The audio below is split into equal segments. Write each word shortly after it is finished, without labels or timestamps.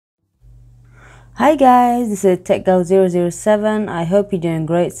Hi guys, this is TechGirl007. I hope you're doing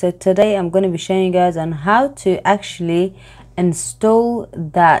great. So today I'm going to be showing you guys on how to actually install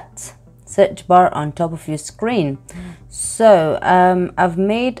that search bar on top of your screen. So I've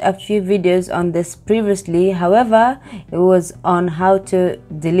made a few videos on this previously. However, it was on how to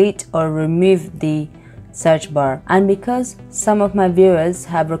delete or remove the search bar, and because some of my viewers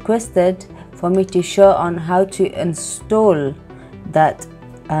have requested for me to show on how to install that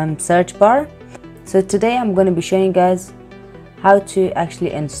search bar, so today I'm going to be showing you guys how to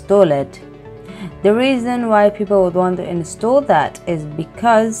actually install it. The reason why people would want to install that is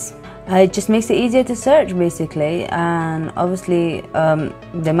because it just makes it easier to search basically, and obviously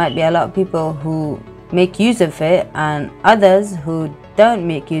there might be a lot of people who make use of it and others who don't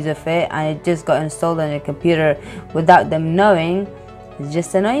make use of it, and it just got installed on your computer without them knowing. It's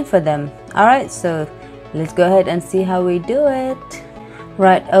just annoying for them. Alright, so let's go ahead and see how we do it.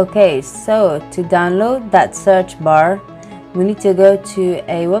 Right, okay, so to download that search bar, we need to go to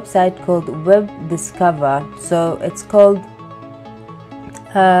a website called Web Discover. So it's called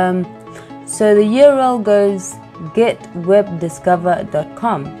so the URL goes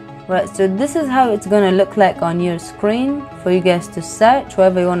getwebdiscover.com. Right, so this is how it's going to look like on your screen for you guys to search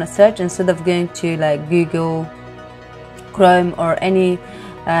wherever you want to search, instead of going to like Google, Chrome, or any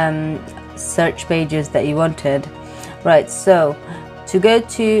search pages that you wanted. Right, so to go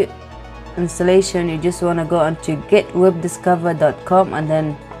to installation, you just want to go onto getwebdiscover.com and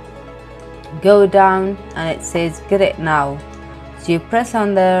then go down, and it says get it now. So you press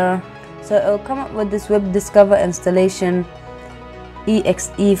on there, so it'll come up with this Web Discover installation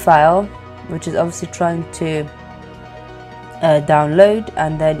exe file, which is obviously trying to download,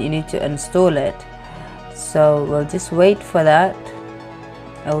 and then you need to install it. So we'll just wait for that.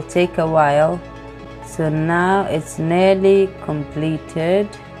 It will take a while. So now it's nearly completed.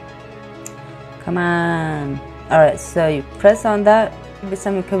 Come on. Alright, so you press on that. There'll be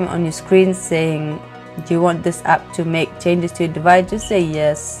something coming on your screen saying, do you want this app to make changes to your device? Just say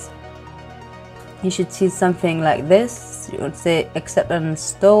yes. You should see something like this. You would say accept and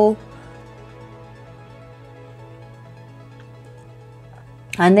install,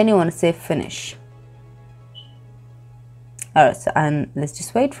 and then you want to say finish. Alright, so and let's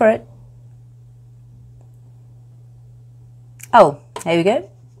just wait for it. Oh, here we go.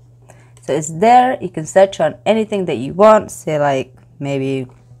 So it's there. You can search on anything that you want, say like maybe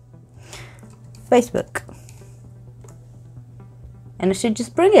Facebook, and it should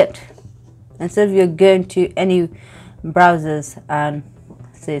just bring it instead of you going to any browsers and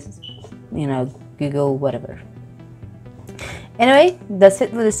says, you know, Google, whatever. Anyway, that's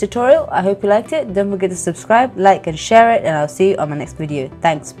it for this tutorial. I hope you liked it. Don't forget to subscribe, like, and share it, and I'll see you on my next video.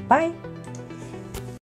 Thanks. Bye.